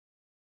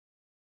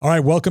All right,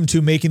 welcome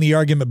to Making the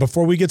Argument.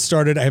 Before we get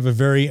started, I have a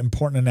very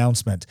important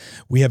announcement.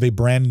 We have a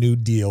brand new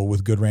deal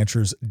with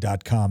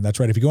GoodRanchers.com. That's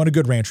right. If you go on to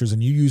Good Ranchers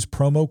and you use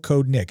promo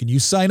code Nick and you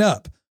sign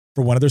up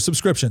for one of their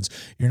subscriptions,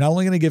 you're not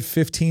only going to get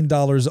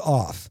 $15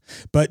 off,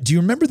 but do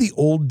you remember the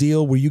old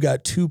deal where you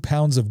got 2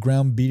 pounds of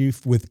ground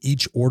beef with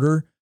each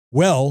order?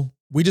 Well,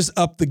 we just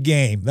upped the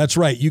game. That's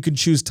right. You can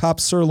choose top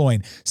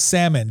sirloin,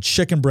 salmon,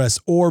 chicken breast,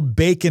 or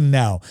bacon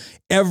now.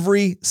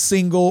 Every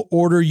single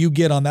order you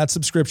get on that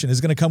subscription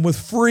is going to come with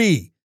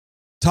free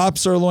top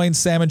sirloin,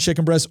 salmon,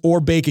 chicken breast, or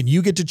bacon.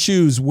 You get to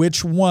choose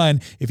which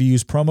one if you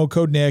use promo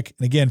code Nick.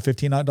 And again,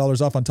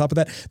 $15 off on top of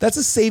that. That's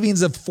a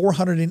savings of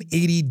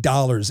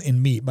 $480 in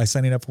meat by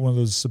signing up for one of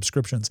those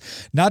subscriptions.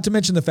 Not to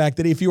mention the fact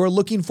that if you are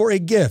looking for a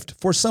gift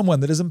for someone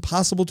that is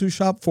impossible to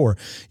shop for,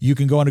 you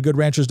can go on to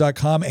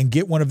GoodRanchers.com and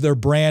get one of their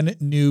brand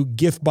new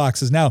gift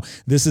boxes. Now,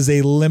 this is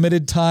a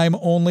limited time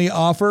only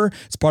offer.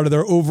 It's part of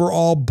their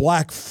overall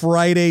Black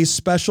Friday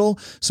special.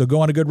 So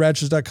go on to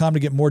GoodRanchers.com to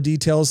get more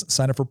details.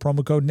 Sign up for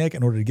promo code Nick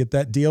in order to get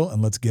that deal,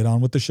 and let's get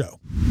on with the show.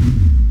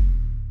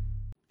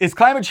 Is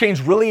climate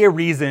change really a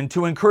reason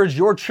to encourage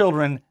your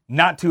children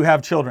not to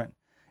have children?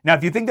 Now,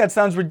 if you think that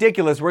sounds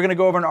ridiculous, we're going to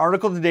go over an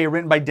article today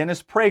written by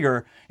Dennis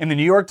Prager in the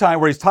New York Times,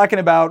 where he's talking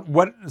about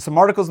some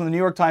articles in the New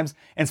York Times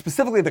and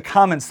specifically the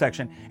comments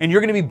section, and you're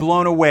going to be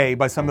blown away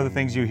by some of the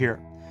things you hear.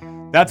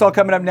 That's all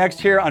coming up next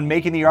here on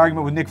Making the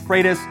Argument with Nick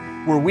Freitas,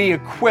 where we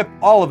equip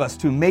all of us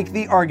to make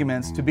the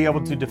arguments to be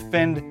able to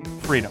defend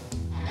freedom.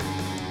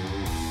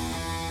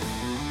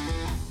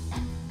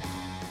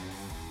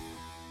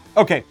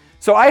 Okay,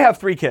 so I have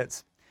 3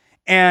 kids,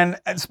 and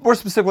more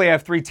specifically, I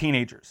have 3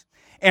 teenagers.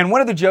 And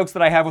one of the jokes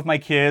that I have with my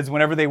kids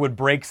whenever they would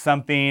break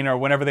something or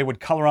whenever they would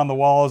color on the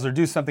walls or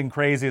do something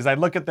crazy is I'd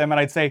look at them and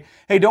I'd say,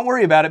 hey, don't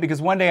worry about it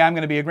because one day I'm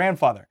going to be a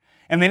grandfather.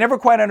 And they never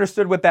quite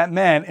understood what that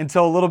meant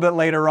until a little bit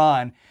later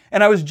on.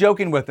 And I was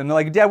joking with them. They're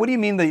like, Dad, what do you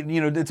mean that,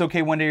 it's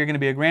okay one day you're going to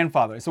be a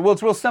grandfather? I said, well,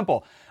 it's real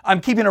simple.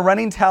 I'm keeping a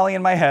running tally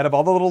in my head of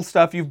all the little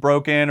stuff you've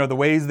broken or the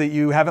ways that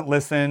you haven't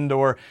listened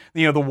or,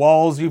 the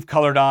walls you've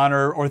colored on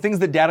or things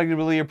that Dad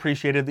really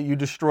appreciated that you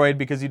destroyed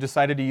because you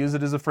decided to use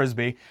it as a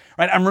Frisbee,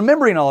 right? I'm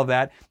remembering all of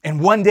that. And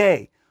one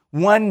day,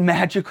 one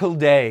magical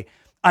day,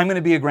 I'm going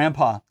to be a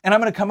grandpa and I'm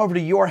going to come over to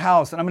your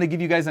house and I'm going to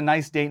give you guys a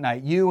nice date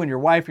night. You and your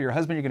wife or your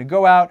husband, you're going to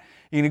go out,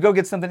 you're going to go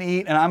get something to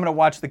eat and I'm going to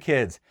watch the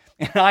kids.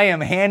 And I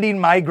am handing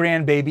my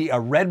grandbaby a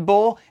Red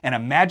Bull and a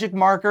magic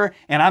marker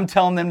and I'm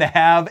telling them to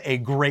have a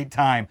great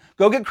time.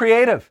 Go get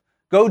creative.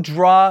 Go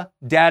draw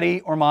daddy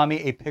or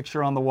mommy a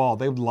picture on the wall.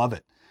 They would love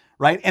it,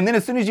 right? And then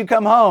as soon as you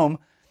come home,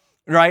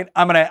 right,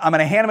 I'm going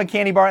to hand them a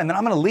candy bar and then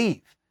I'm going to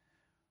leave,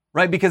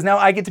 right? Because now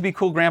I get to be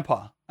cool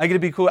grandpa. I get to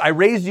be cool. I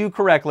raised you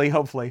correctly,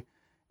 hopefully.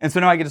 And so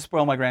now I get to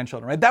spoil my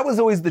grandchildren, right? That was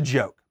always the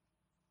joke.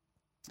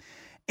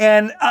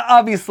 And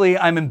obviously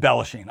I'm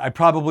embellishing. I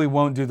probably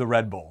won't do the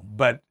Red Bull,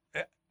 but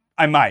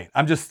I might.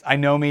 I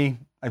know me.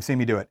 I've seen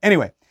me do it.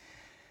 Anyway,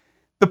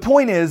 the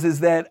point is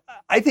that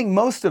I think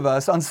most of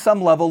us on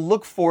some level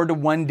look forward to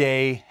one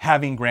day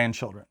having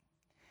grandchildren.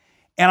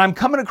 And I'm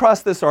coming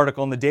across this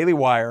article in the Daily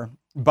Wire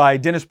by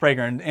Dennis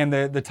Prager. And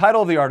the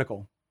title of the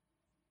article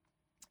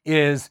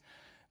is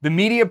 "The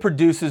Media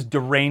Produces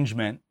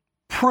Derangement,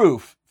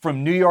 Proof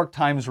from New York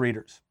Times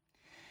Readers."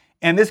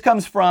 And this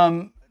comes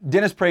from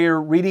Dennis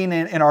Prager reading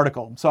an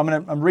article. So I'm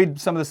going to read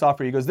some of this off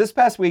for you. He goes, this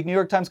past week, New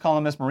York Times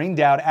columnist Maureen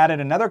Dowd added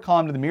another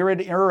column to the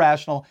myriad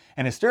irrational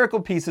and hysterical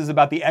pieces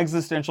about the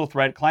existential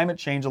threat climate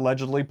change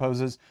allegedly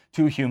poses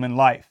to human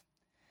life.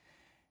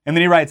 And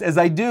then he writes, as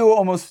I do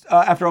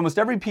after almost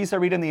every piece I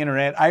read on the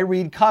internet, I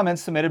read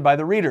comments submitted by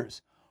the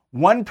readers.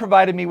 One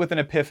provided me with an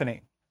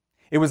epiphany.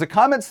 It was a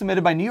comment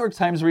submitted by New York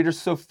Times reader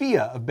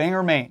Sophia of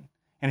Bangor, Maine.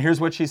 And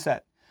here's what she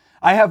said.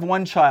 I have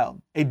one child,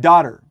 a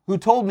daughter, who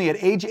told me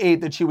at age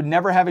 8 that she would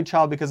never have a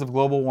child because of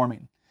global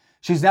warming.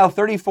 She's now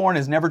 34 and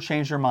has never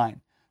changed her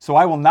mind, so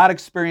I will not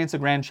experience a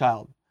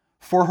grandchild.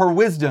 For her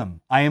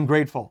wisdom, I am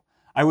grateful.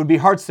 I would be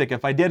heartsick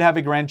if I did have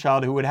a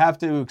grandchild who would have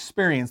to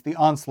experience the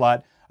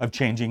onslaught of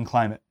changing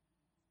climate.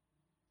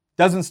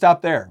 Doesn't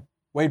stop there.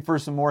 Wait for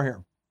some more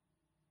here.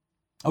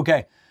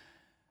 Okay.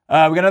 We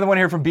got another one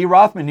here from B.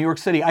 Rothman, New York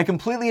City. I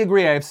completely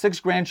agree. I have 6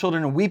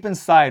 grandchildren and weep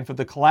inside for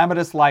the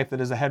calamitous life that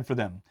is ahead for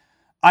them.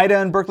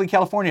 Ida in Berkeley,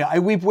 California. I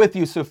weep with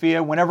you,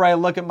 Sophia. Whenever I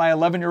look at my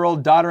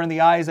 11-year-old daughter in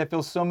the eyes, I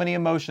feel so many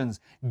emotions.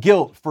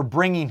 Guilt for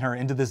bringing her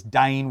into this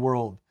dying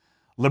world.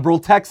 Liberal,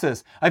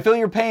 Texas. I feel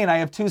your pain. I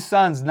have 2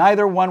 sons.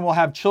 Neither one will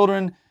have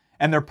children,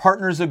 and their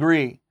partners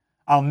agree.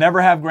 I'll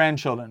never have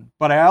grandchildren,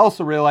 but I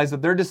also realize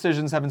that their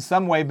decisions have in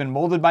some way been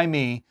molded by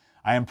me.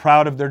 I am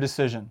proud of their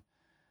decision.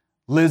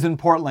 Liz in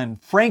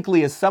Portland.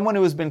 Frankly, as someone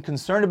who has been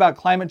concerned about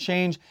climate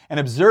change and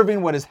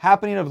observing what is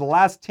happening over the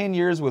last 10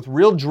 years with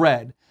real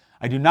dread,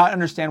 I do not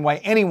understand why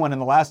anyone in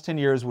the last 10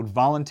 years would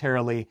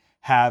voluntarily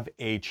have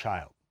a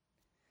child.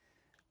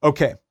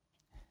 Okay,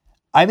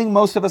 I think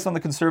most of us on the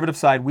conservative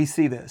side, we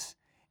see this.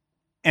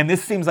 And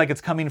this seems like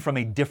it's coming from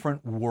a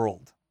different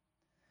world.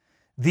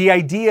 The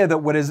idea that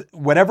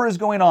whatever is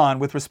going on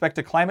with respect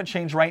to climate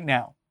change right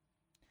now,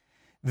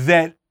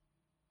 that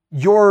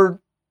your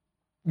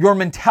your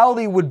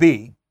mentality would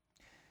be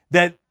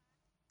that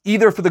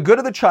either for the good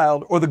of the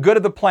child or the good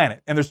of the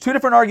planet, and there's two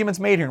different arguments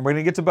made here, and we're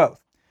going to get to both.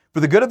 For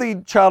the good of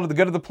the child or the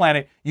good of the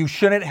planet, you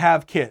shouldn't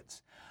have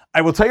kids.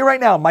 I will tell you right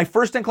now, my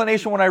first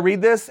inclination when I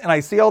read this and I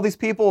see all these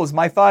people is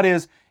my thought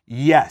is,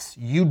 yes,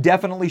 you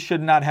definitely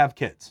should not have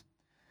kids.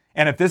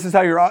 And if this is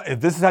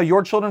how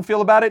your children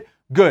feel about it,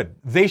 good.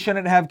 They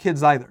shouldn't have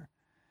kids either.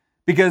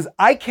 Because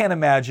I can't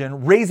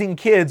imagine raising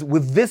kids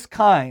with this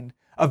kind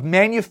of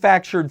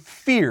manufactured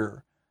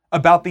fear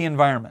about the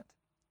environment.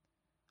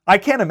 I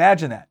can't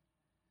imagine that.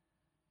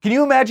 Can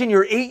you imagine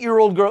your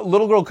 8-year-old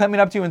little girl coming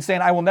up to you and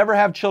saying, I will never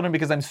have children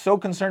because I'm so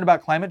concerned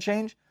about climate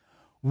change?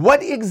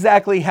 What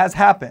exactly has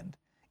happened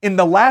in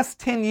the last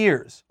 10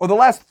 years, or the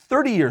last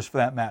 30 years for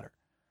that matter,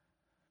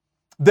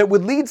 that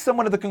would lead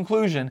someone to the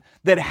conclusion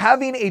that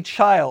having a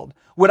child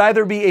would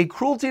either be a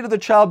cruelty to the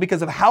child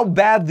because of how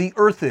bad the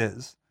earth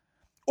is,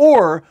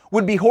 or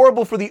would be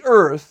horrible for the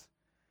earth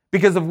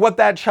because of what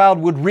that child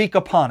would wreak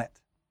upon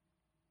it?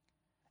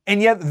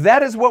 And yet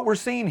that is what we're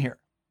seeing here.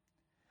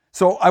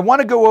 So I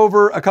want to go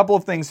over a couple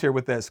of things here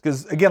with this,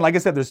 because again, like I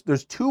said,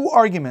 there's two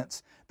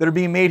arguments that are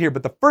being made here.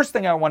 But the first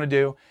thing I want to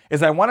do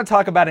is I want to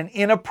talk about an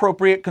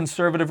inappropriate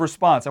conservative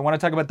response. I want to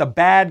talk about the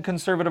bad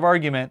conservative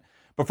argument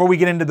before we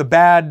get into the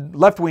bad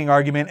left-wing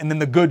argument and then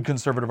the good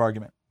conservative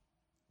argument.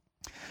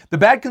 The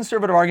bad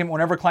conservative argument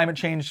whenever climate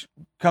change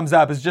comes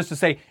up is just to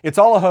say, it's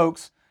all a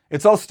hoax,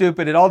 it's all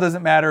stupid, it all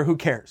doesn't matter, who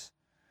cares?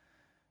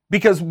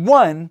 Because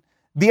one,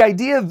 the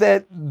idea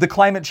that the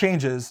climate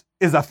changes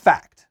is a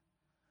fact,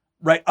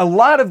 right? A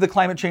lot of the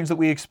climate change that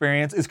we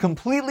experience is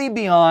completely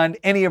beyond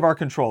any of our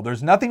control.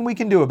 There's nothing we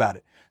can do about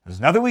it. There's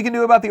nothing we can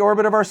do about the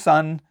orbit of our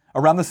sun,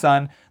 around the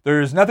sun.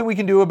 There's nothing we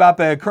can do about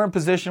the current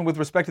position with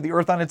respect to the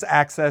Earth on its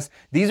axis.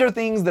 These are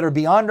things that are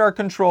beyond our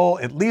control,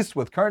 at least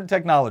with current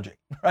technology,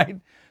 right?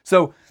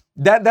 So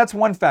that's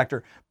one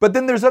factor. But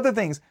then there's other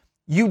things.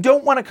 You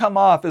don't want to come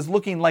off as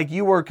looking like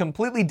you are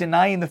completely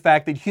denying the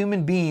fact that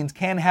human beings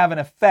can have an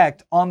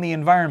effect on the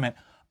environment.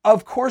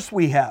 Of course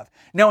we have.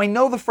 Now, I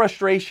know the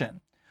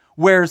frustration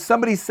where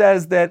somebody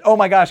says that, oh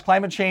my gosh,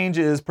 climate change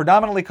is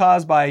predominantly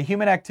caused by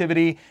human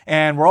activity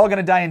and we're all going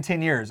to die in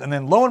 10 years. And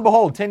then lo and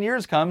behold, 10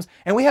 years comes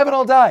and we haven't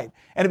all died.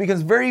 And it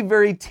becomes very,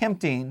 very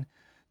tempting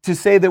to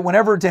say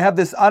that to have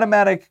this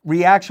automatic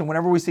reaction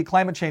whenever we see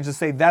climate change, to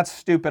say, that's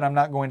stupid, I'm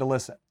not going to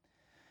listen.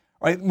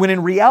 Right? When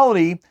in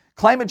reality,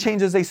 climate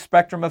change is a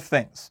spectrum of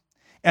things.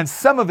 And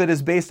some of it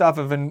is based off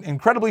of an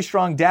incredibly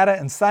strong data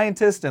and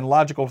scientists and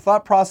logical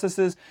thought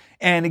processes,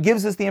 and it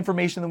gives us the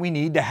information that we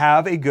need to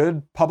have a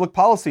good public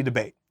policy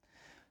debate.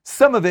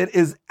 Some of it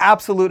is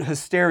absolute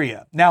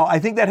hysteria. Now, I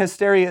think that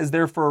hysteria is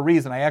there for a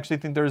reason. I actually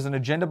think there's an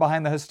agenda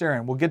behind the hysteria,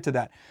 and we'll get to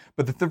that.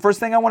 But the first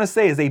thing I want to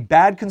say is a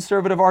bad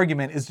conservative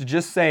argument is to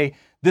just say,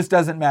 this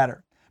doesn't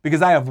matter.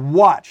 Because I have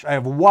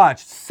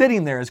watched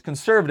sitting there as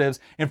conservatives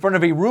in front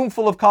of a room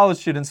full of college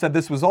students said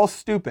this was all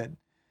stupid.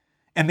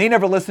 And they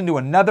never listened to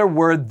another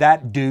word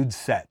that dude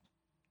said.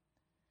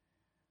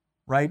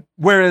 Right?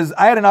 Whereas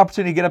I had an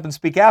opportunity to get up and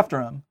speak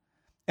after him.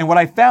 And what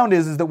I found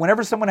is that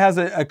whenever someone has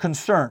a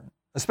concern,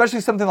 especially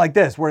something like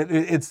this, where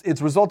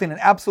it's resulting in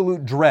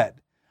absolute dread,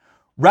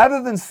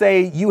 rather than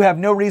say, you have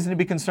no reason to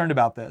be concerned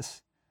about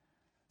this,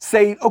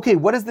 say, okay,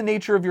 what is the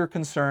nature of your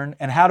concern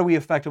and how do we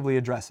effectively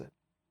address it?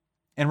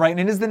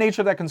 And is the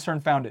nature of that concern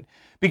founded?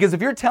 Because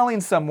if you're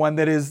telling someone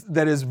that is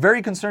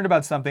very concerned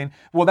about something,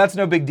 well, that's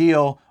no big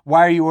deal.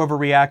 Why are you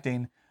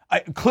overreacting?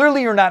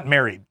 Clearly, you're not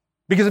married.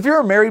 Because if you're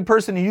a married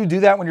person and you do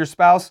that when your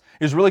spouse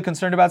is really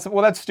concerned about something,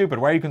 well, that's stupid.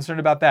 Why are you concerned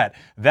about that?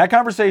 That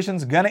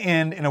conversation's going to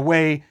end in a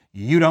way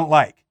you don't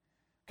like.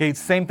 Okay,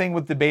 same thing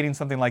with debating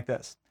something like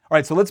this. All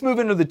right, so let's move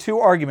into the two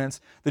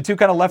arguments, the two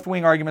kind of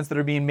left-wing arguments that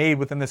are being made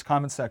within this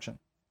comment section.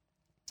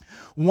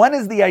 One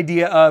is the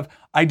idea of,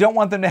 I don't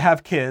want them to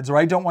have kids, or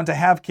I don't want to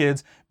have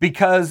kids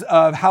because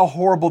of how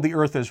horrible the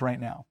earth is right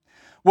now.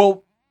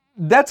 Well,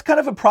 that's kind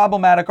of a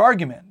problematic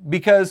argument,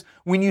 because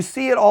when you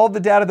see all the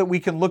data that we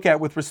can look at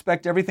with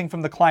respect to everything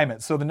from the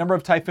climate, so the number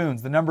of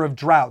typhoons, the number of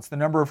droughts, the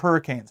number of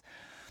hurricanes,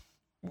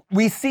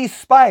 we see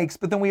spikes,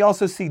 but then we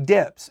also see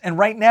dips. And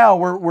right now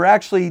we're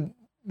actually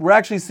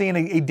seeing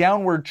a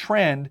downward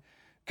trend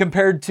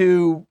compared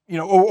to,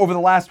 over the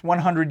last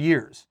 100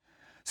 years.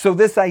 So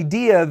this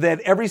idea that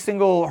every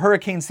single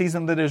hurricane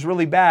season that is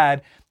really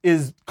bad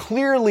is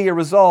clearly a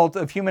result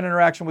of human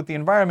interaction with the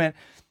environment,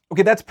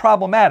 okay, that's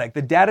problematic.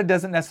 The data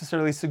doesn't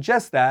necessarily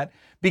suggest that,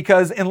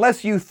 because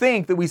unless you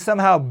think that we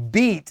somehow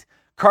beat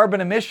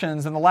carbon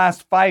emissions in the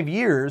last 5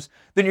 years,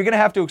 then you're going to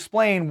have to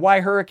explain why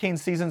hurricane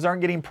seasons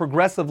aren't getting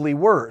progressively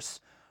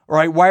worse.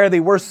 Right? Why are they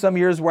worse some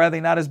years? Why are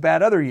they not as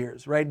bad other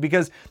years? Right?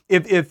 Because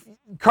if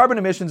carbon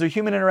emissions or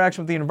human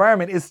interaction with the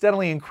environment is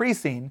steadily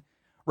increasing,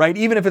 right?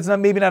 Even if it's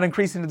maybe not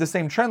increasing to the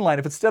same trend line,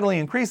 if it's steadily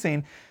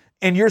increasing,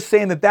 and you're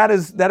saying that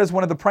is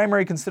one of the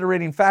primary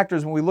considerating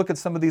factors when we look at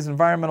some of these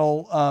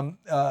environmental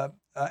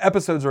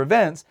episodes or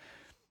events,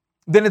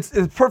 then it's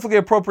perfectly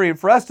appropriate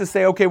for us to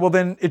say, okay, well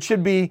then it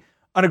should be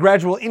on a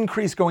gradual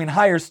increase going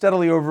higher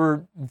steadily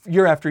over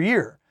year after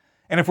year.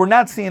 And if we're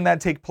not seeing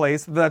that take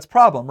place, that's a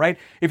problem, right?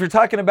 If you're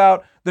talking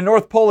about the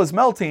North Pole is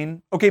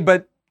melting, okay,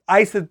 but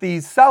ice at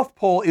the South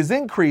Pole is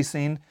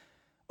increasing,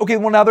 okay,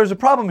 well, now there's a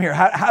problem here.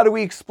 How do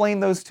we explain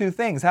those two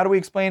things? How do we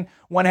explain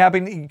one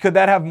happening? Could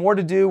that have more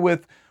to do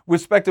with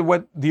respect to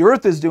what the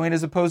Earth is doing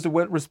as opposed to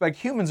what respect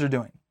humans are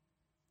doing?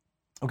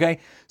 Okay,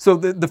 so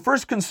the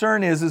first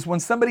concern is when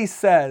somebody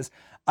says,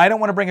 I don't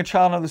want to bring a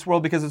child into this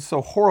world because it's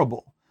so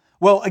horrible.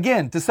 Well,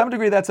 again, to some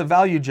degree, that's a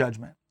value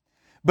judgment.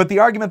 But the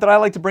argument that I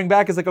like to bring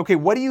back is like, okay,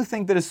 what do you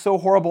think that is so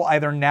horrible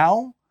either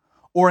now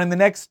or in the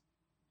next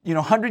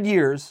 100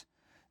 years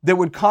that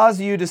would cause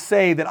you to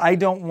say that I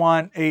don't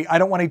want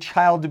a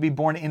child to be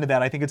born into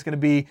that? I think it's going to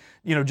be,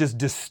 just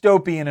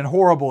dystopian and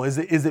horrible. Is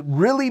it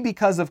really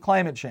because of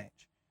climate change?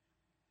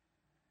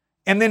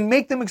 And then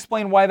make them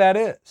explain why that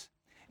is.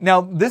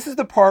 Now, this is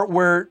the part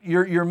where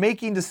you're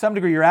making, to some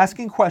degree, you're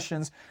asking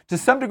questions. To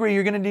some degree,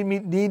 you're going to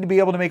need to be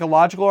able to make a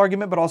logical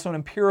argument, but also an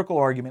empirical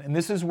argument. And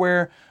this is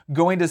where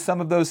going to some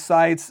of those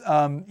sites,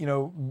 Bjorn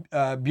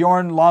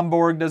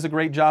Lomborg does a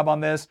great job on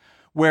this,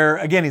 where,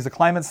 again, he's a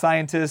climate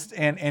scientist,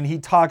 and he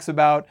talks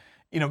about,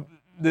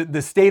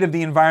 the state of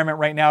the environment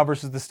right now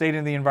versus the state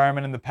of the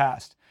environment in the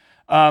past.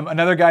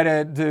 Another guy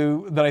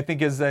that I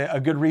think is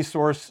a good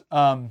resource,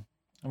 let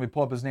me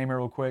pull up his name here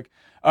real quick,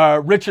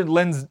 Richard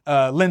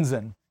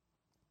Lindzen.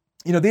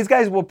 These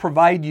guys will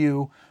provide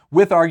you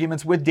with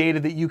arguments, with data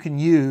that you can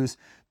use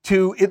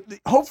to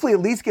hopefully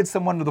at least get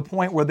someone to the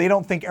point where they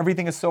don't think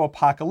everything is so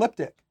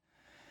apocalyptic.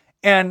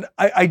 And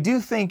I do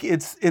think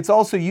it's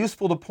also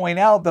useful to point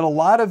out that a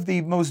lot of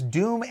the most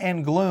doom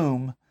and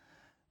gloom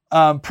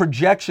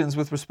projections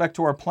with respect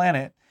to our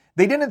planet,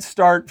 they didn't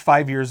start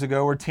 5 years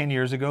ago or 10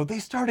 years ago. They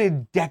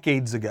started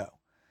decades ago.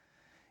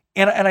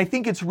 And I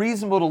think it's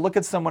reasonable to look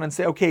at someone and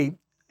say, okay,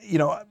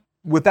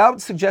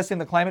 without suggesting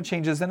that climate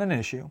change isn't an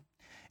issue,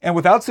 and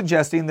without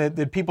suggesting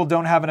that people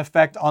don't have an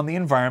effect on the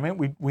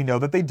environment, we know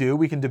that they do.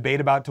 We can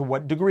debate about to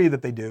what degree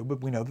that they do,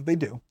 but we know that they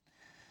do.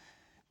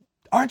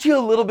 Aren't you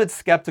a little bit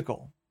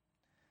skeptical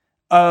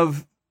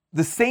of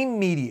the same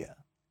media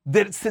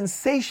that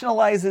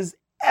sensationalizes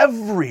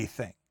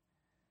everything,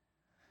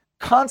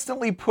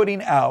 constantly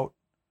putting out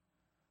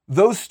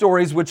those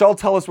stories which all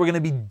tell us we're going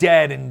to be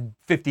dead in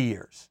 50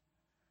 years?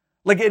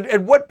 Like,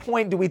 at what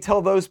point do we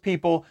tell those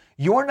people,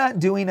 you're not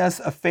doing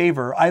us a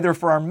favor, either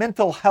for our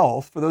mental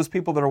health, for those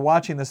people that are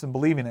watching this and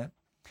believing it,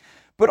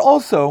 but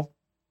also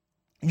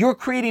you're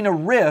creating a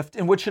rift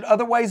in what should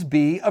otherwise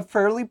be a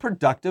fairly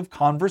productive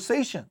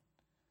conversation.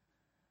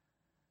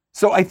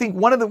 So I think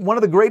one of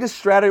the greatest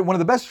strategy, one of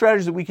the best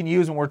strategies that we can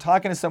use when we're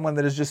talking to someone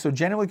that is just so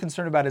genuinely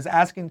concerned about it is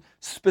asking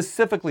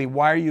specifically,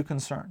 why are you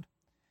concerned?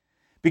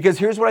 Because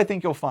here's what I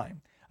think you'll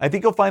find. I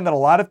think you'll find that a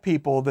lot of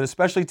people that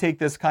especially take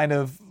this kind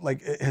of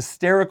like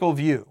hysterical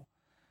view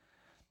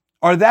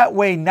are that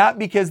way not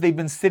because they've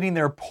been sitting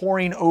there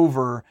poring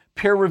over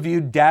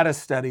peer-reviewed data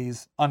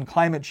studies on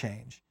climate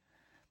change.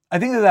 I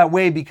think they're that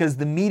way because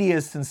the media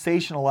is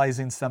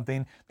sensationalizing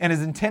something and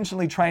is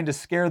intentionally trying to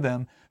scare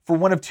them for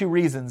one of two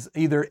reasons.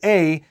 Either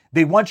A,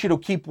 they want you to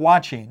keep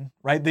watching,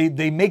 right?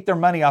 They make their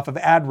money off of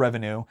ad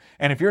revenue.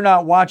 And if you're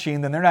not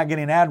watching, then they're not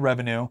getting ad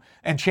revenue.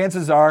 And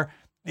chances are,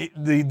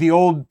 the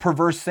old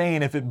perverse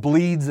saying, if it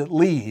bleeds, it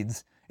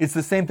leads. It's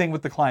the same thing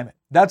with the climate.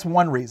 That's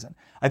one reason.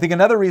 I think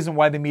another reason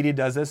why the media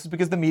does this is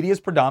because the media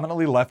is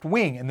predominantly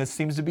left-wing, and this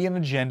seems to be an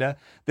agenda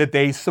that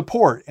they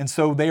support. And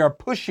so they are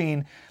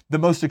pushing the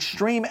most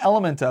extreme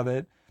element of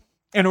it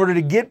in order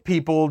to get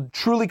people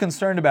truly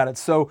concerned about it.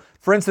 So,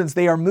 for instance,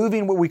 they are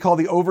moving what we call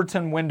the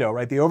Overton window,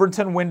 right? The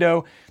Overton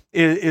window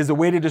is a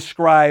way to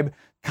describe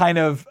kind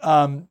of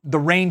the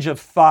range of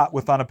thought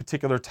on a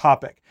particular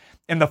topic.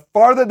 And the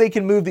farther they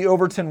can move the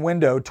Overton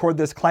window toward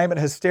this climate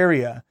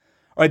hysteria,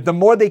 right, the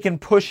more they can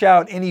push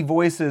out any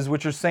voices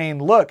which are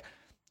saying, look,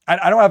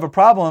 I don't have a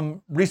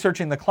problem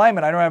researching the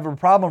climate. I don't have a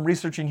problem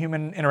researching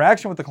human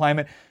interaction with the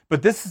climate,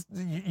 but this,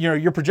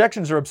 your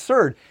projections are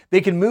absurd.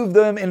 They can move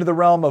them into the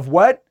realm of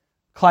what?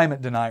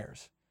 Climate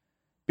deniers.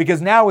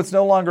 Because now it's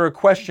no longer a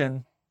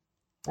question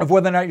of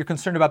whether or not you're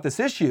concerned about this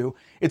issue.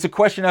 It's a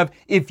question of,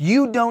 if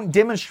you don't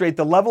demonstrate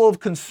the level of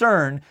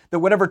concern that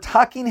whatever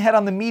talking head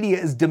on the media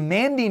is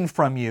demanding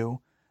from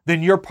you,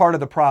 then you're part of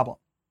the problem.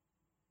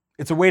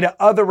 It's a way to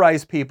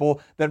otherize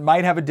people that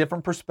might have a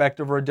different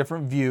perspective or a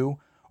different view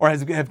or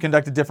have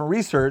conducted different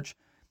research.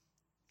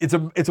 It's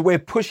a way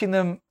of pushing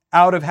them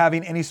out of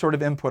having any sort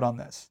of input on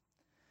this.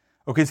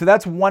 Okay, so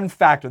that's one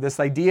factor, this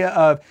idea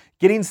of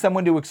getting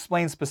someone to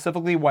explain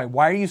specifically why.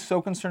 Why are you so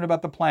concerned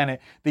about the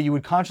planet that you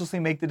would consciously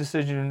make the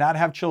decision to not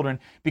have children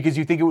because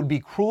you think it would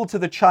be cruel to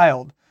the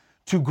child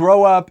to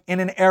grow up in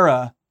an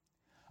era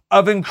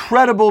of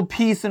incredible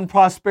peace and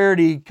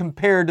prosperity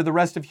compared to the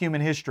rest of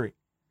human history?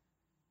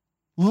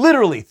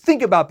 Literally,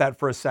 think about that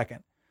for a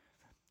second.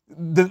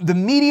 The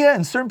media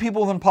and certain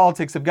people within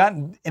politics have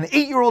gotten an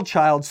 8-year-old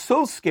child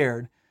so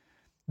scared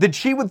that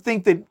she would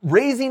think that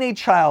raising a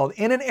child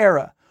in an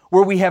era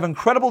where we have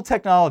incredible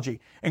technology,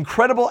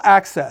 incredible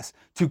access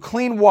to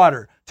clean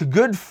water, to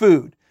good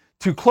food,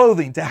 to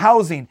clothing, to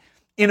housing,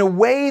 in a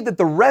way that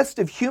the rest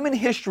of human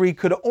history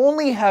could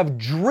only have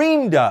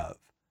dreamed of,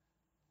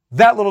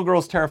 that little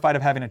girl's terrified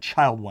of having a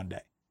child one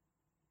day.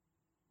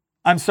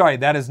 I'm sorry,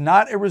 that is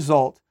not a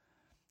result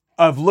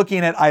of looking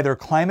at either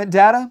climate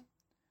data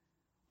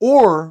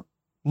or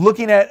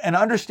looking at an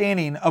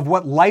understanding of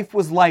what life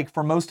was like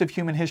for most of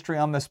human history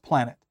on this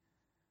planet.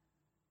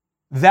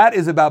 That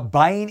is about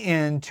buying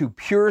into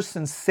pure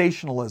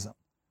sensationalism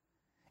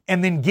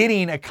and then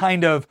getting a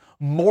kind of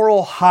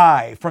moral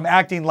high from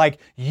acting like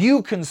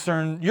you're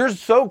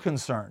so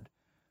concerned,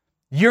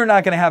 you're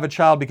not going to have a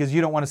child because you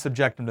don't want to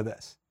subject them to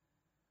this.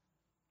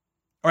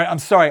 All right, I'm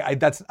sorry,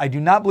 I do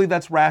not believe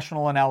that's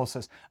rational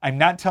analysis. I'm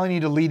not telling you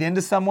to lead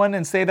into someone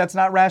and say that's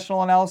not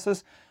rational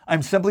analysis.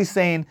 I'm simply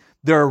saying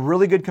there are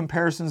really good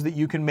comparisons that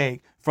you can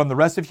make from the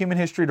rest of human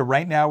history to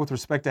right now with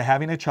respect to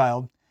having a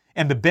child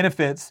and the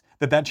benefits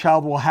that that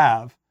child will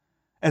have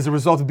as a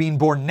result of being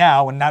born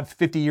now and not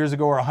 50 years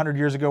ago or 100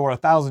 years ago or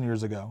 1,000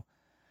 years ago.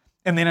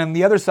 And then on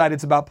the other side,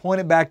 it's about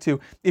pointing back to,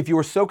 if you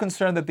are so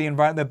concerned that the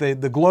environment,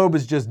 that the globe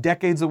is just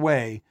decades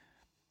away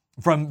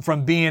from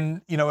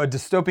being, a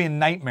dystopian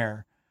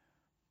nightmare,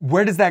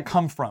 where does that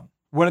come from?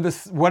 What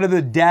are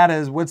the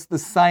data? What's the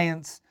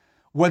science?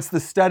 What's the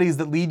studies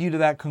that lead you to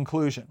that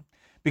conclusion?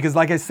 Because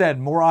like I said,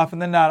 more often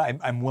than not,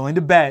 I'm willing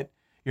to bet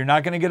you're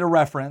not going to get a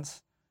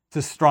reference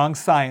to strong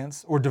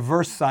science or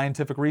diverse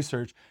scientific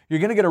research. You're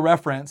going to get a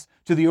reference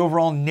to the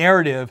overall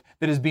narrative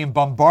that is being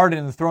bombarded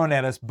and thrown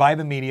at us by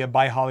the media,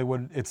 by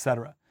Hollywood,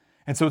 etc.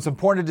 And so it's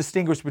important to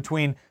distinguish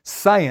between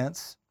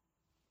science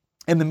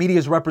and the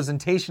media's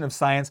representation of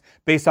science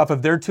based off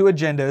of their two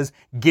agendas,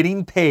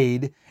 getting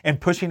paid and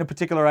pushing a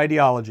particular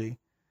ideology,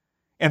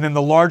 and then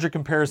the larger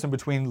comparison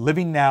between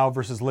living now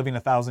versus living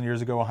 1,000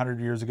 years ago, 100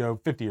 years ago,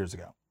 50 years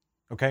ago.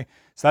 Okay,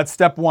 so that's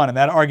step one, and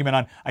that argument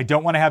on I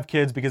don't want to have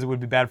kids because it would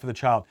be bad for the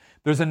child.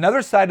 There's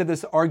another side of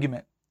this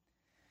argument,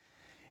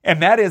 and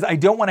that is I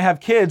don't want to have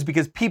kids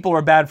because people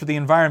are bad for the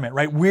environment,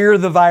 right? We're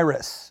the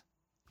virus.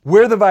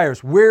 We're the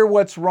virus. We're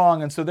what's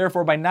wrong, and so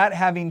therefore by not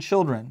having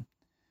children,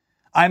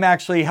 I'm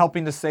actually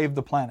helping to save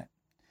the planet.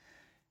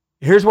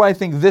 Here's why I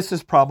think this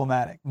is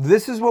problematic.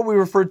 This is what we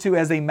refer to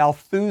as a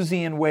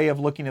Malthusian way of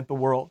looking at the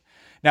world.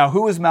 Now,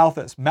 who was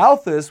Malthus?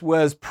 Malthus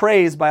was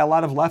praised by a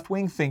lot of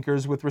left-wing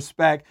thinkers with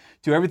respect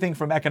to everything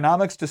from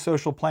economics to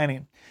social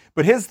planning.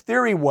 But his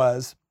theory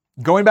was,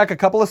 going back a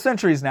couple of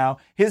centuries now,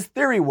 his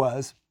theory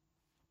was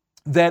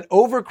that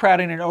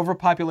overcrowding and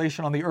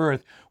overpopulation on the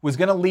earth was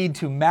going to lead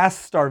to mass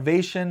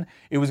starvation.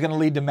 It was going to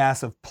lead to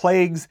massive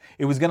plagues.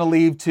 It was going to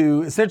lead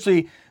to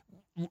essentially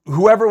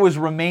whoever was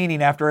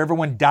remaining after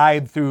everyone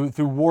died through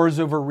wars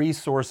over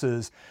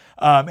resources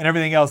and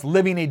everything else,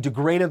 living a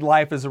degraded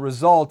life as a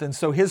result. And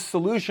so his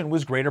solution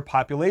was greater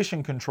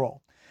population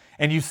control.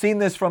 And you've seen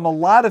this from a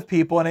lot of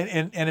people, and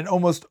it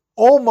almost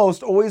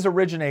always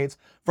originates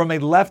from a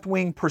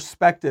left-wing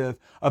perspective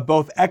of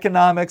both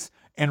economics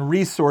and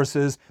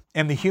resources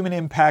and the human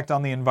impact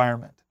on the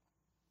environment.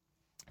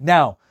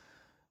 Now,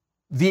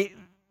 the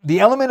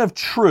element of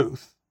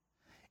truth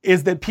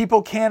is that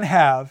people can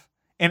have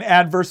an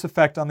adverse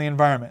effect on the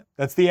environment.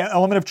 That's the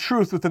element of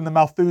truth within the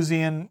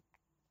Malthusian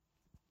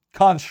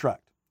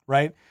construct,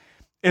 right?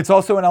 It's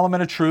also an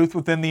element of truth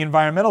within the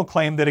environmental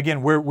claim that,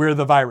 again, we're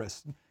the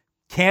virus.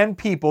 Can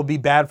people be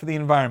bad for the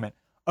environment?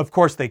 Of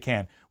course they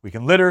can. We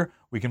can litter,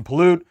 we can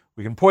pollute,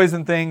 we can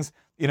poison things.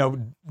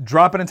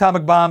 Dropping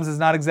atomic bombs is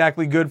not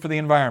exactly good for the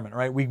environment,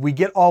 right? We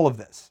get all of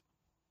this.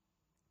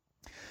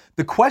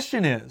 The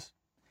question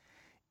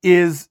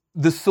is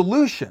the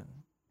solution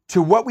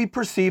to what we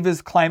perceive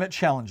as climate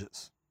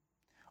challenges,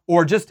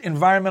 or just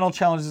environmental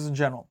challenges in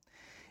general,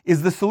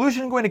 is the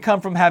solution going to come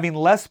from having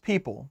less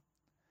people,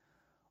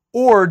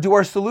 or do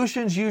our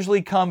solutions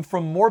usually come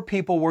from more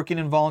people working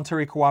in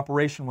voluntary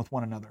cooperation with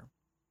one another?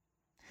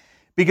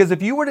 Because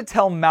if you were to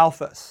tell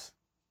Malthus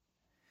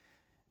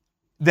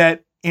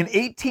that in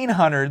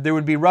 1800 there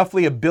would be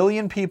roughly 1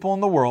 billion people in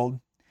the world,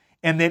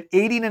 and that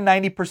 80 to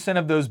 90%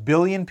 of those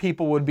billion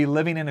people would be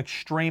living in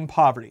extreme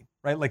poverty,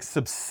 right? Like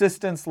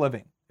subsistence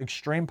living,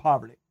 extreme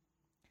poverty.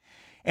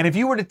 And if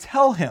you were to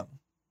tell him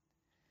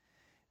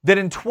that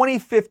in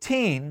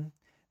 2015,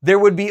 there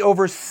would be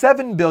over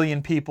 7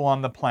 billion people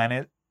on the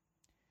planet,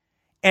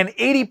 and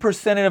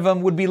 80% of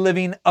them would be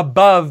living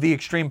above the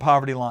extreme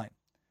poverty line.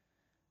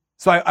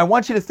 So I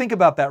want you to think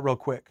about that real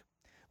quick.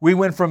 We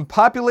went from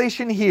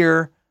population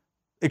here,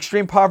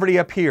 extreme poverty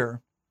up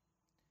here,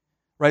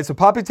 right? So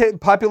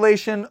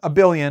population 1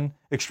 billion,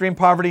 extreme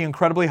poverty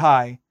incredibly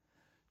high,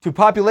 to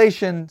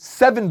population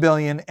 7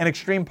 billion and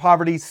extreme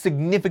poverty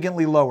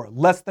significantly lower,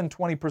 less than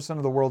 20%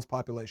 of the world's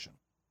population.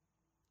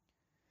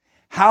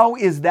 How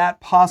is that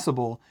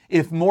possible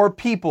if more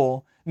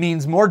people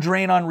means more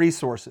drain on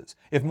resources?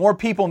 If more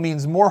people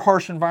means more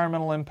harsh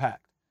environmental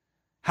impact?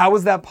 How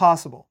is that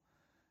possible?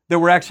 That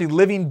we're actually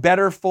living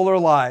better, fuller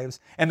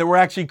lives, and that we're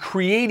actually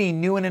creating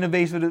new and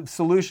innovative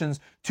solutions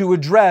to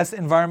address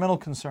environmental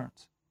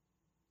concerns?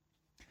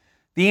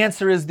 The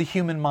answer is the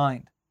human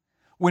mind.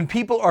 When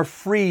people are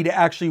free to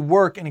actually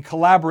work and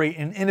collaborate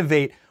and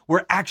innovate,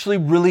 we're actually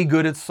really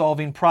good at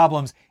solving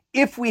problems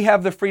if we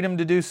have the freedom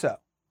to do so.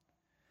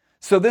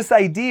 So this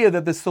idea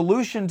that the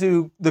solution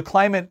to the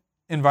climate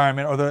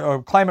environment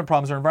or climate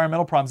problems or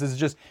environmental problems is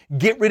just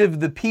get rid of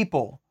the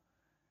people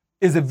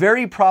is a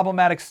very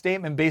problematic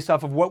statement based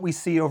off of what we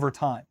see over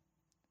time.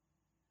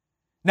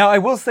 Now, I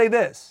will say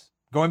this,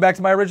 going back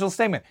to my original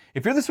statement,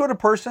 if you're the sort of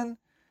person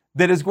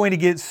that is going to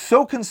get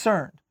so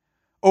concerned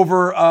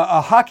over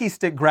a hockey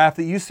stick graph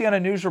that you see on a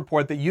news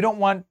report that you don't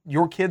want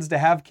your kids to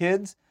have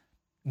kids,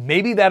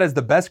 maybe that is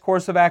the best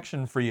course of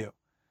action for you.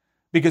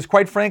 Because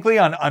quite frankly,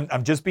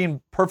 I'm just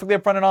being perfectly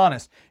upfront and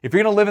honest. If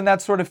you're going to live in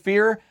that sort of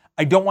fear,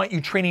 I don't want you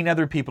training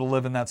other people to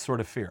live in that sort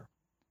of fear.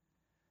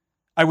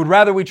 I would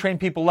rather we train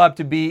people up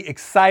to be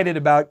excited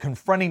about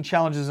confronting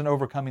challenges and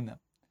overcoming them.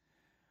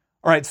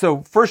 All right,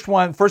 so first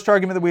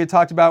argument that we had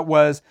talked about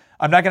was,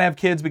 I'm not going to have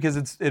kids because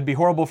it'd be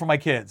horrible for my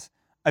kids.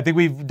 I think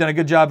we've done a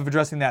good job of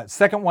addressing that.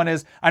 Second one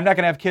is, I'm not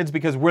going to have kids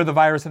because we're the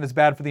virus and it's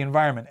bad for the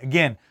environment.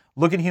 Again,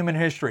 look at human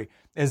history.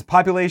 As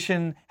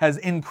population has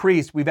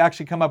increased, we've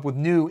actually come up with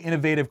new,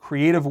 innovative,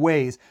 creative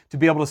ways to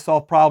be able to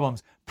solve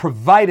problems,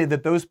 provided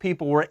that those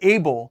people were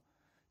able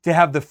to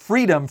have the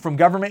freedom from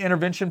government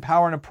intervention,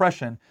 power, and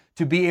oppression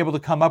to be able to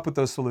come up with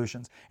those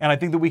solutions. And I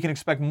think that we can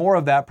expect more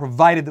of that,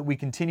 provided that we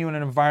continue in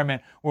an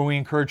environment where we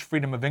encourage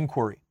freedom of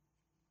inquiry.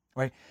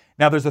 Right?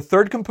 Now, there's a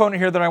third component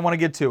here that I want to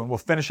get to, and we'll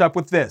finish up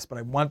with this, but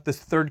I want this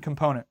third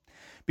component,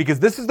 because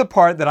this is the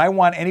part that I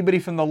want anybody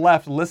from the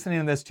left listening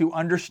to this to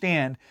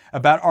understand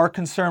about our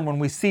concern when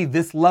we see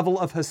this level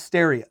of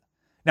hysteria.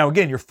 Now,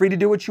 again, you're free to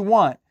do what you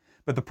want,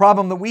 but the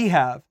problem that we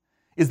have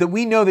is that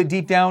we know that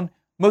deep down,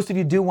 most of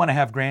you do want to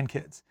have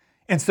grandkids.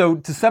 And so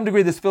to some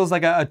degree, this feels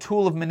like a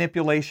tool of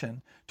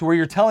manipulation, to where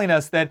you're telling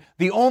us that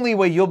the only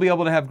way you'll be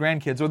able to have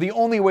grandkids, or the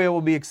only way it will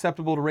be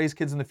acceptable to raise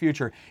kids in the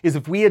future, is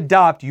if we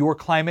adopt your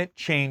climate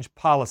change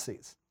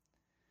policies.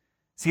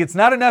 See, it's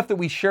not enough that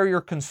we share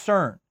your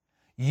concern.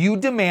 You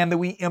demand that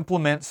we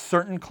implement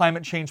certain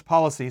climate change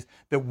policies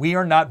that we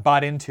are not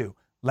bought into.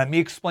 Let me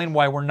explain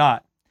why we're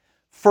not.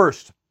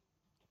 First,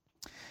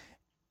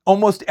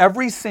 almost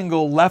every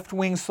single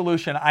left-wing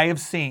solution I have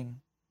seen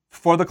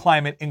for the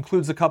climate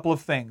includes a couple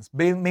of things,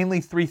 mainly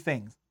three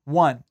things.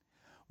 One,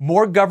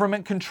 more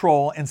government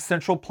control and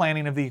central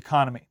planning of the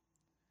economy.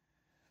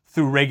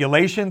 Through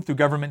regulation, through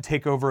government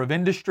takeover of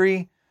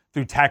industry,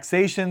 through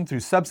taxation,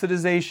 through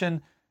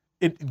subsidization,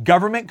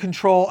 government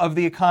control of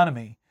the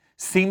economy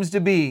seems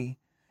to be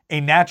a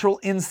natural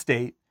end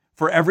state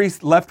for every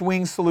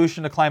left-wing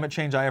solution to climate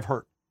change I have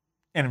heard,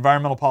 and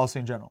environmental policy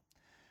in general.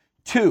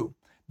 Two,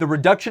 the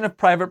reduction of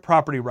private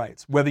property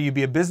rights, whether you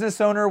be a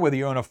business owner, whether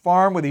you own a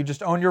farm, whether you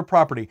just own your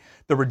property,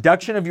 the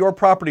reduction of your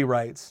property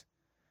rights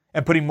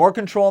and putting more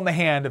control in the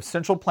hand of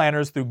central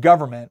planners through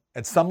government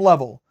at some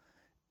level,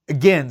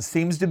 again,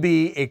 seems to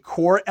be a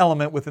core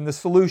element within the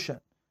solution.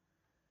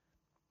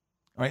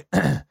 All right.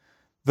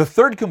 The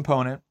third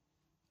component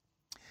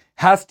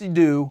has to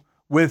do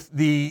with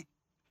the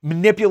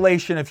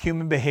manipulation of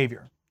human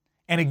behavior.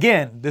 And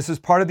again, this is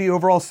part of the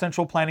overall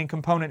central planning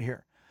component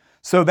here.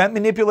 So that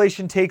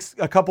manipulation takes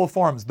a couple of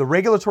forms. The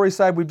regulatory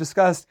side we've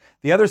discussed.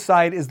 The other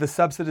side is the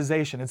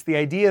subsidization. It's the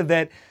idea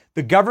that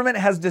the government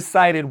has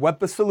decided what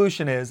the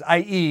solution is,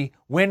 i.e.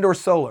 wind or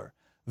solar.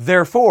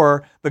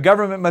 Therefore, the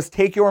government must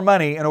take your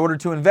money in order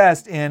to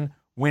invest in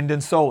wind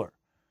and solar.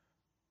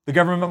 The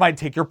government might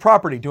take your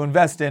property to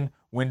invest in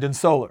wind and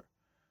solar.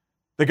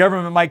 The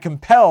government might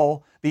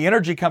compel the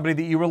energy company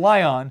that you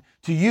rely on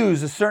to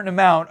use a certain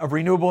amount of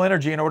renewable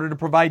energy in order to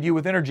provide you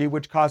with energy,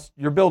 which costs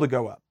your bill to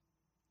go up,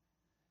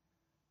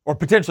 or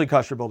potentially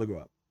cause your bill to go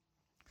up.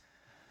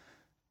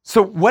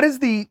 So what is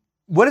the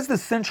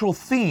central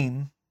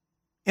theme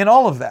in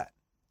all of that?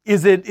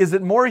 Is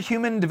it more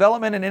human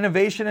development and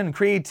innovation and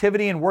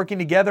creativity and working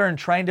together and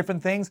trying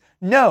different things?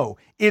 No,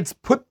 it's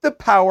put the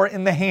power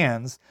in the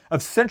hands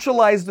of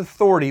centralized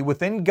authority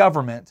within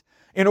government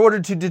in order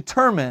to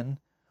determine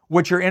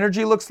what your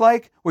energy looks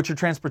like, what your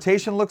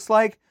transportation looks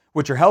like,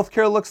 what your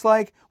healthcare looks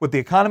like, what the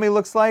economy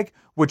looks like,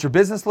 what your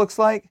business looks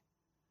like,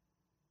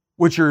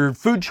 what your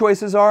food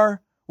choices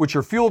are, what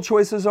your fuel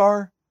choices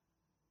are.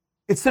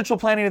 It's central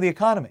planning of the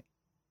economy.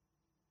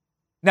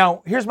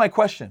 Now, here's my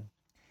question.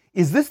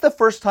 Is this the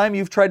first time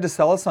you've tried to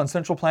sell us on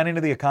central planning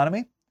of the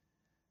economy?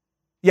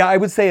 Yeah, I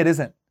would say it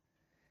isn't.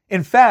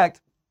 In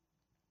fact,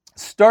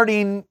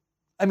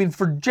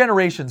 for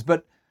generations,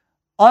 but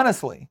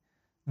honestly,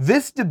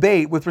 this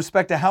debate with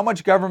respect to how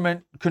much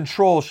government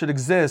control should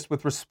exist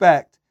with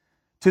respect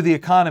to the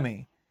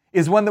economy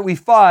is one that we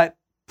fought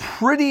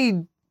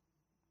pretty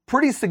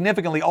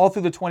significantly all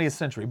through the 20th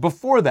century.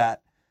 Before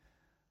that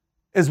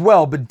as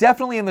well, but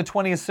definitely in the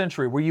 20th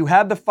century, where you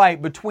had the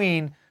fight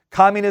between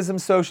communism,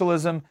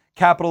 socialism,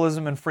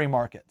 capitalism, and free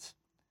markets.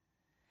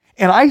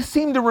 And I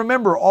seem to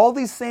remember all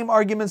these same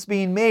arguments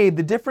being made.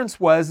 The difference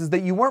was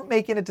that you weren't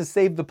making it to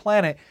save the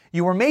planet.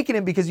 You were making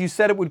it because you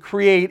said it would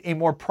create a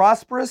more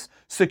prosperous,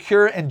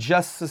 secure, and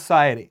just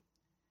society.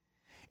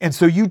 And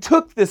so you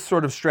took this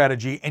sort of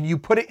strategy and you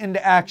put it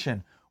into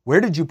action.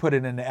 Where did you put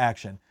it into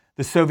action?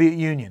 The Soviet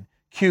Union,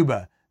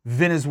 Cuba,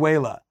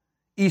 Venezuela,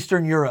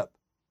 Eastern Europe,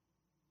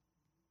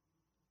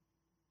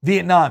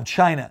 Vietnam,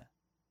 China.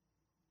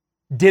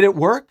 Did it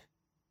work?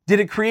 Did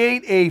it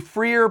create a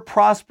freer,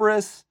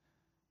 prosperous,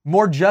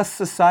 more just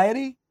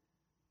society?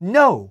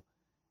 No.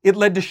 It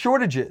led to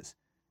shortages.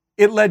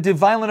 It led to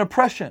violent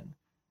oppression.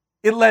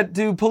 It led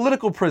to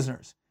political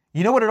prisoners.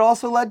 You know what it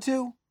also led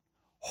to?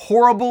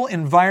 Horrible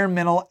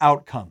environmental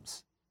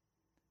outcomes.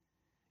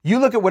 You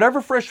look at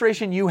whatever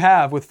frustration you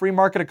have with free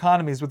market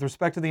economies with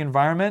respect to the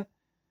environment,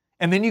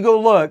 and then you go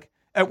look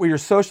at what your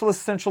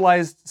socialist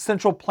centralized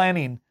central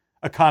planning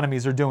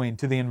economies are doing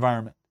to the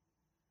environment.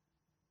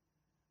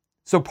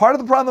 So part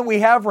of the problem that we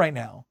have right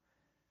now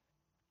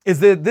is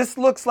that this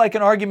looks like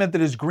an argument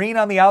that is green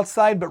on the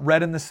outside but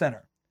red in the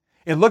center.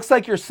 It looks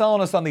like you're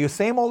selling us on the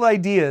same old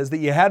ideas that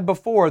you had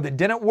before that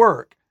didn't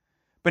work,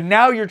 but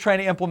now you're trying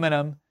to implement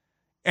them,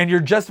 and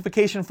your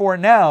justification for it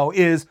now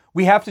is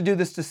we have to do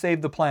this to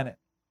save the planet.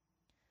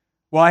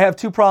 Well, I have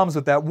two problems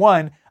with that.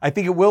 One, I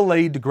think it will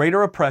lead to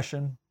greater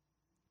oppression,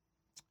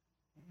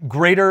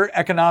 greater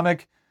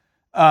economic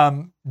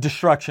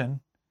destruction,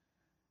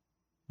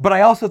 but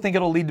I also think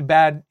it'll lead to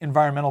bad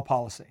environmental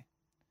policy.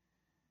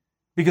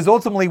 Because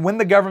ultimately, when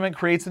the government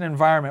creates an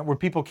environment where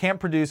people can't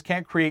produce,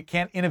 can't create,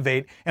 can't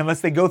innovate unless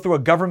they go through a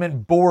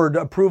government board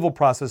approval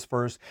process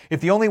first,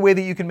 if the only way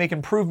that you can make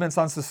improvements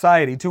on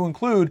society to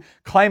include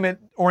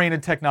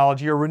climate-oriented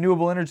technology or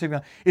renewable energy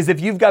technology is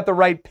if you've got the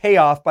right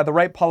payoff by the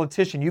right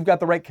politician, you've got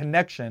the right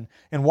connection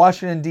in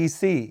Washington,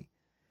 D.C.,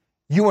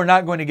 you are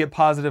not going to get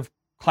positive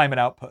climate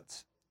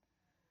outputs.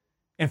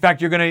 In fact,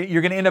 you're going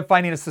to end up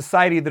finding a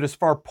society that is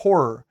far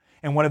poorer.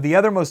 And one of the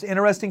other most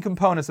interesting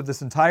components of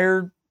this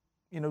entire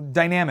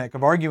dynamic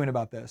of arguing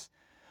about this,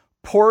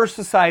 poorer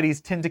societies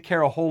tend to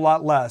care a whole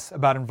lot less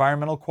about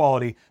environmental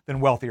quality than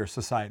wealthier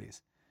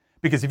societies.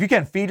 Because if you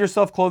can't feed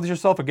yourself, clothe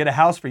yourself, or get a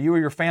house for you or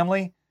your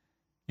family,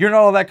 you're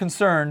not all that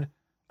concerned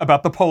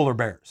about the polar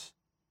bears.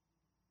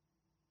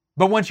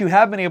 But once you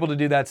have been able to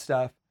do that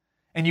stuff,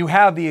 and you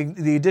have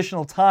the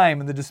additional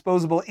time and the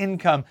disposable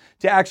income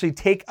to actually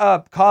take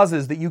up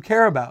causes that you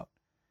care about,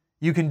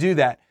 you can do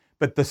that.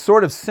 But the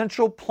sort of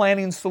central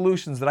planning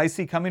solutions that I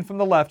see coming from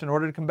the left in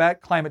order to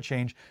combat climate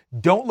change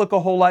don't look a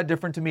whole lot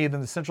different to me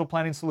than the central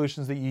planning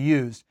solutions that you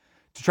used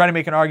to try to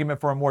make an argument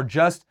for a more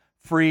just,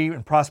 free,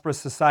 and prosperous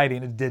society.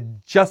 And it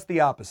did just the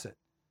opposite,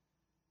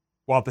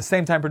 while at the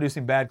same time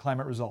producing bad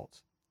climate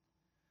results.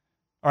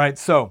 All right,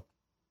 so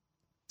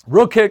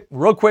real quick,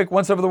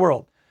 once over the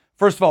world.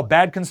 First of all,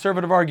 bad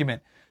conservative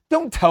argument.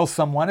 Don't tell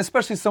someone,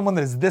 especially someone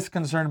that is this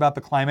concerned about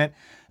the climate,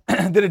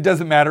 that it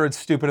doesn't matter, it's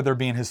stupid, or they're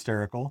being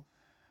hysterical.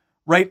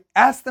 Right?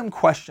 Ask them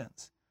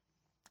questions.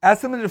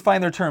 Ask them to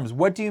define their terms.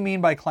 What do you mean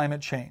by climate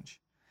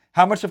change?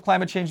 How much of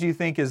climate change do you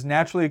think is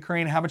naturally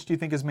occurring? How much do you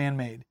think is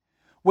man-made?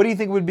 What do you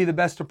think would be the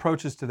best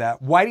approaches to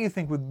that? Why do you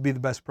think would be the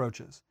best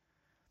approaches?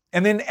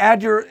 And then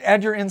add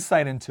your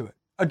insight into it.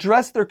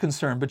 Address their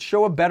concern, but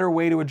show a better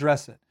way to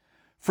address it.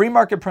 Free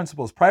market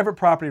principles, private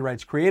property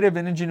rights, creative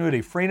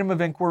ingenuity, freedom of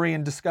inquiry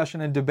and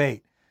discussion and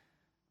debate.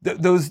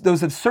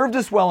 Those have served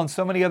us well in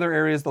so many other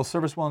areas. They'll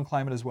serve us well in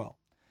climate as well.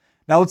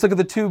 Now let's look at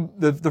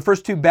the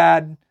first two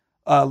bad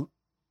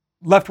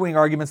left-wing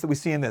arguments that we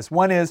see in this.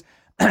 One is,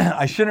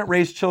 I shouldn't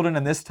raise children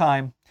in this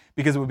time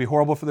because it would be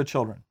horrible for the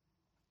children.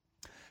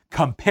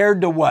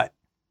 Compared to what?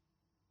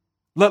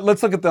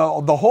 Let's look at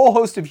the whole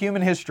host of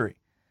human history.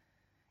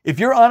 If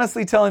you're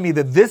honestly telling me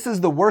that this is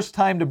the worst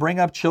time to bring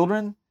up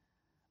children,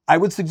 I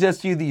would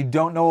suggest to you that you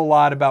don't know a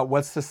lot about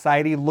what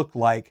society looked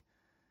like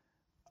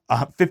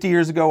 50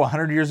 years ago,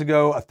 100 years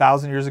ago,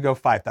 1,000 years ago,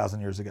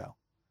 5,000 years ago.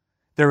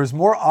 There is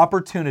more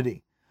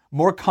opportunity,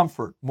 more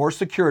comfort, more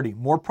security,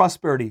 more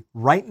prosperity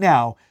right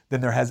now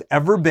than there has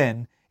ever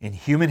been in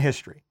human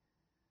history.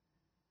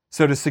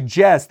 So to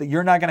suggest that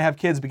you're not going to have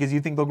kids because you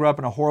think they'll grow up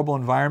in a horrible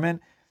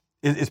environment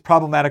is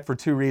problematic for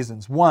two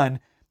reasons. One,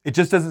 it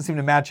just doesn't seem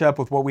to match up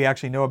with what we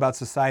actually know about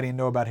society and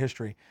know about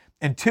history.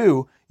 And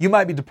two, you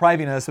might be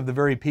depriving us of the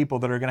very people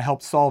that are going to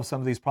help solve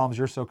some of these problems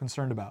you're so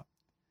concerned about.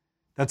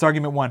 That's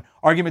argument one.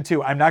 Argument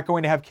two, I'm not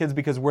going to have kids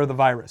because we're the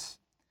virus.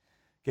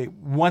 Okay,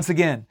 once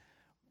again,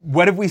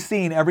 what have we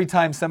seen every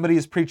time somebody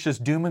has preached this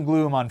doom and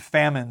gloom on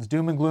famines,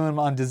 doom and gloom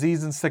on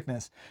disease and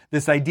sickness?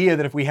 This idea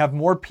that if we have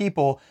more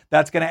people,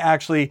 it's going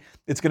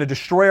to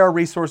destroy our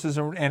resources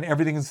and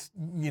everything's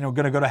going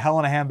to go to hell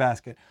in a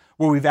handbasket.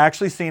 What we've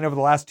actually seen over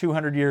the last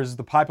 200 years is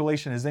the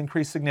population has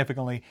increased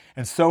significantly,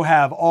 and so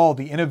have all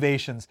the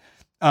innovations,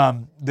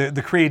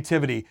 the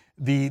creativity,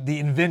 the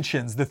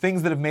inventions, the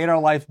things that have made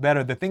our life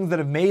better, the things that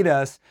have made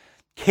us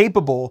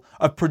capable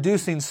of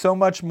producing so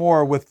much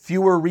more with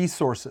fewer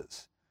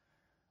resources.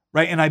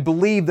 Right? And I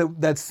believe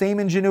that same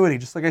ingenuity,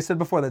 just like I said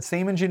before, that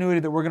same ingenuity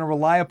that we're going to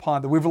rely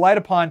upon, that we've relied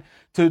upon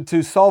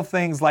to solve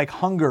things like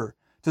hunger,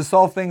 to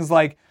solve things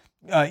like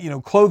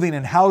clothing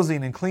and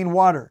housing and clean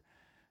water.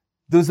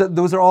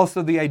 Those are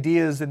also the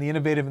ideas and the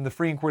innovative and the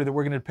free inquiry that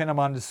we're going to depend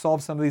on to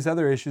solve some of these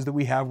other issues that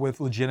we have with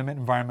legitimate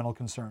environmental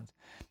concerns.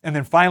 And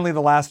then finally,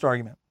 the last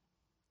argument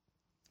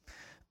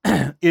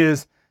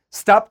is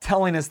stop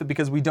telling us that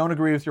because we don't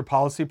agree with your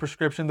policy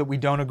prescription that we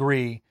don't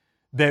agree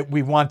that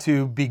we want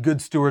to be good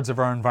stewards of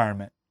our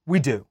environment. We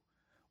do.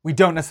 We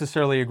don't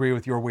necessarily agree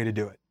with your way to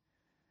do it.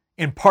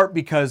 in part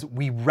because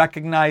we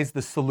recognize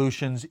the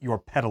solutions you're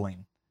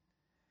peddling.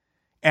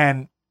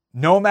 And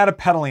no amount of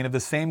peddling of the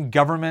same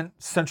government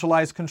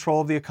centralized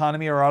control of the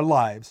economy or our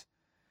lives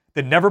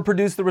that never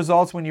produced the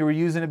results when you were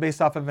using it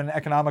based off of an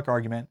economic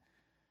argument,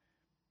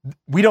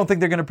 we don't think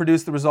they're going to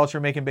produce the results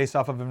you're making based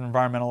off of an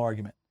environmental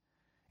argument.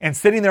 And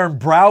sitting there and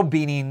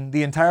browbeating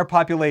the entire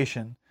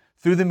population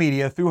through the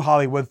media, through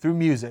Hollywood, through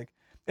music,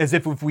 as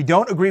if we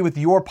don't agree with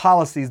your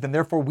policies, then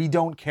therefore we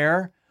don't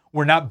care,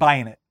 we're not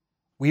buying it.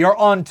 We are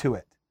on to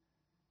it.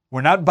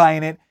 We're not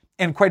buying it.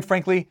 And quite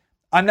frankly,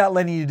 I'm not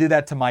letting you do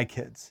that to my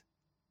kids.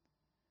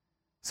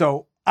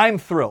 So I'm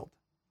thrilled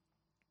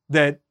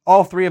that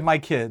all three of my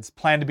kids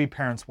plan to be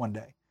parents one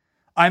day.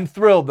 I'm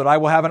thrilled that I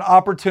will have an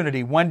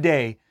opportunity one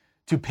day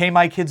to pay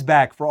my kids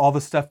back for all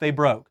the stuff they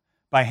broke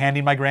by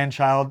handing my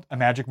grandchild a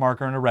magic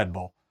marker and a Red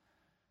Bull,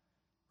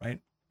 right?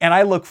 And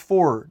I look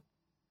forward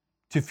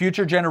to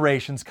future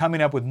generations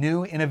coming up with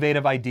new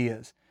innovative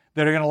ideas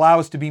that are going to allow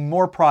us to be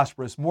more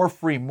prosperous, more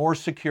free, more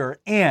secure,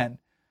 and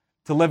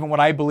to live in what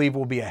I believe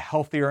will be a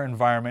healthier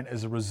environment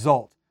as a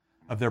result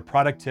of their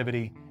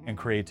productivity and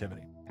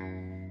creativity.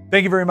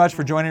 Thank you very much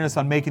for joining us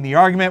on Making the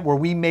Argument, where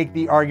we make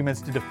the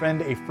arguments to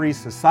defend a free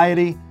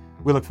society.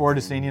 We look forward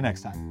to seeing you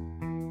next time.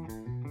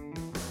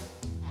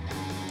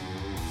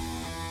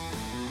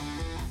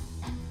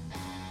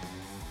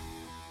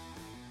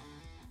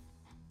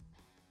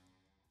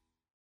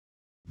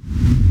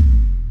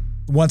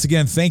 Once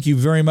again, thank you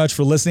very much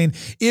for listening.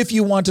 If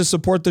you want to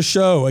support the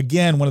show,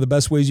 again, one of the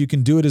best ways you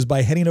can do it is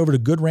by heading over to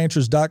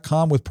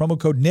goodranchers.com with promo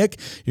code Nick.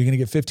 You're going to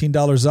get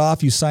 $15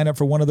 off. You sign up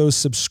for one of those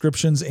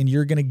subscriptions and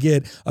you're going to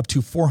get up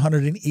to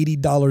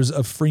 $480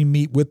 of free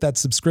meat with that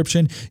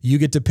subscription. You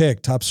get to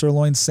pick top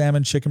sirloin,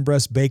 salmon, chicken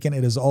breast, bacon.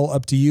 It is all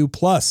up to you.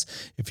 Plus,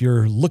 if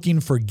you're looking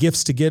for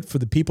gifts to get for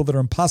the people that are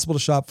impossible to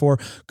shop for,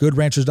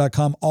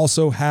 goodranchers.com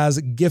also has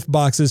gift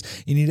boxes.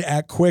 You need to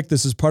act quick.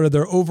 This is part of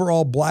their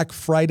overall Black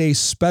Friday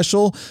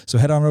special. So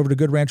head on over to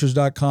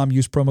goodranchers.com,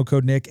 use promo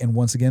code Nick, and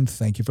once again,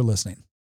 thank you for listening.